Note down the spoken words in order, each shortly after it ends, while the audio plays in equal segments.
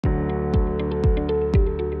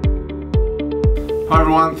Hi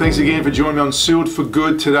everyone, thanks again for joining me on Sealed for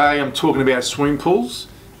Good. Today I'm talking about swimming pools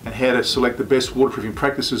and how to select the best waterproofing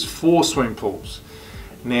practices for swimming pools.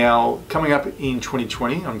 Now, coming up in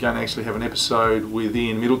 2020, I'm going to actually have an episode with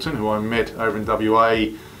Ian Middleton, who I met over in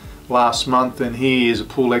WA last month, and he is a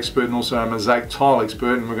pool expert and also a mosaic tile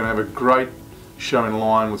expert, and we're going to have a great show in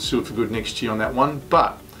line with Sealed for Good next year on that one.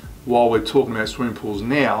 But while we're talking about swimming pools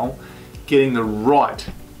now, getting the right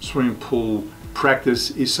swimming pool practice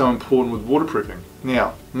is so important with waterproofing.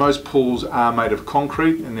 Now, most pools are made of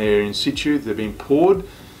concrete and they're in situ, they're being poured.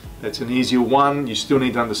 That's an easier one. You still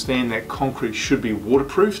need to understand that concrete should be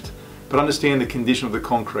waterproofed, but understand the condition of the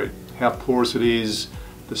concrete, how porous it is,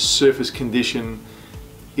 the surface condition,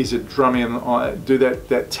 is it drumming, do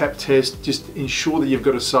that tap test, just ensure that you've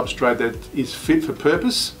got a substrate that is fit for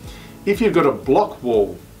purpose. If you've got a block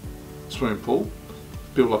wall swimming pool,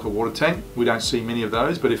 built like a water tank, we don't see many of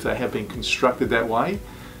those, but if they have been constructed that way,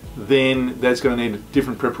 then that's going to need a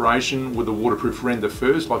different preparation with a waterproof render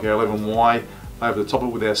first, like our 11Y over the top of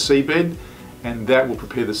it with our seabed, and that will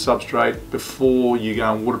prepare the substrate before you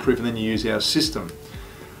go and waterproof, and then you use our system.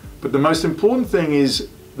 But the most important thing is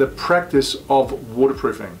the practice of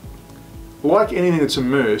waterproofing. Like anything that's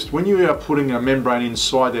immersed, when you are putting a membrane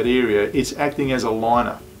inside that area, it's acting as a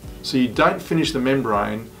liner. So you don't finish the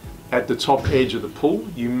membrane at the top edge of the pool.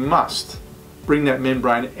 You must bring that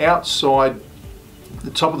membrane outside the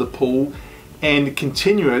top of the pool and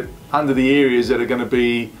continue it under the areas that are going to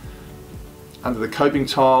be under the coping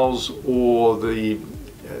tiles or the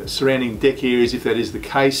surrounding deck areas, if that is the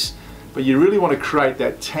case. But you really want to create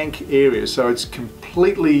that tank area so it's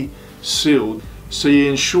completely sealed, so you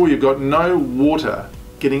ensure you've got no water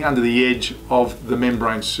getting under the edge of the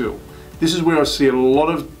membrane seal. This is where I see a lot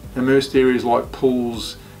of immersed areas like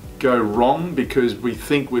pools go wrong, because we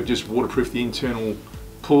think we've just waterproofed the internal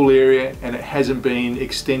pool area and it hasn't been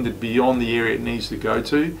extended beyond the area it needs to go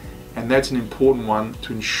to, and that's an important one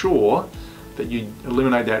to ensure that you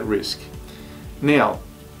eliminate that risk. Now,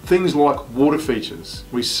 things like water features.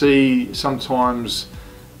 We see sometimes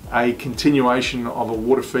a continuation of a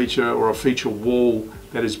water feature or a feature wall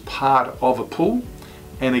that is part of a pool,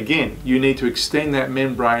 and again, you need to extend that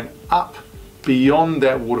membrane up beyond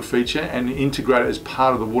that water feature and integrate it as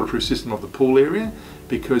part of the waterproof system of the pool area,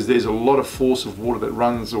 because there's a lot of force of water that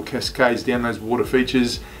runs or cascades down those water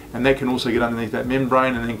features, and that can also get underneath that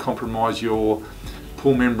membrane and then compromise your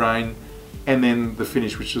pool membrane and then the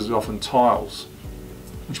finish, which is often tiles.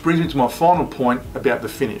 Which brings me to my final point about the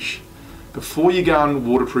finish. Before you go and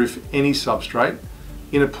waterproof any substrate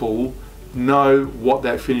in a pool, know what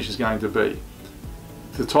that finish is going to be.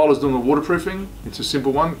 If the tiler's doing the waterproofing, it's a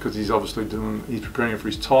simple one because he's preparing it for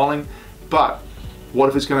his tiling. But what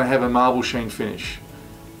if it's going to have a marble sheen finish?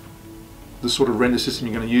 The sort of render system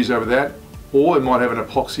you're going to use over that, or it might have an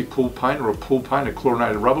epoxy pool paint or a pool paint, a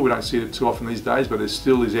chlorinated rubber. We don't see it too often these days, but it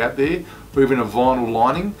still is out there, or even a vinyl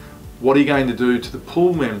lining. What are you going to do to the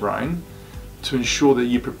pool membrane to ensure that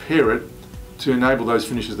you prepare it to enable those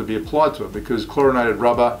finishes to be applied to it? Because chlorinated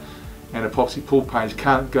rubber and epoxy pool paints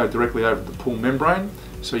can't go directly over the pool membrane,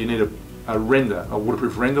 so you need a render, a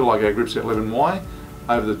waterproof render like our Gripset 11Y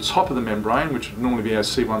over the top of the membrane, which would normally be our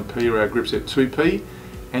C1P or our Gripset 2P,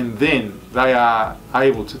 and then they are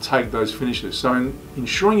able to take those finishes. So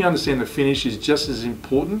ensuring you understand the finish is just as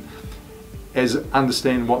important as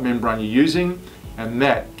understanding what membrane you're using, and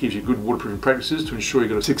that gives you good waterproofing practices to ensure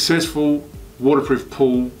you've got a successful waterproof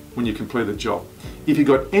pool when you complete the job. If you've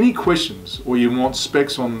got any questions or you want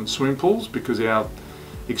specs on swimming pools, because our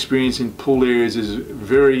experience in pool areas is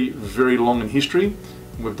very, very long in history,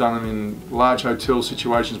 we've done them in large hotel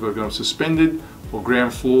situations where we've got them suspended or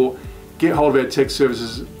ground floor, get hold of our tech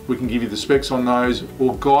services. We can give you the specs on those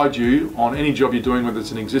or guide you on any job you're doing, whether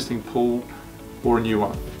it's an existing pool or a new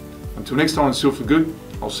one. Until next time on Sealed for Good,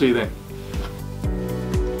 I'll see you then.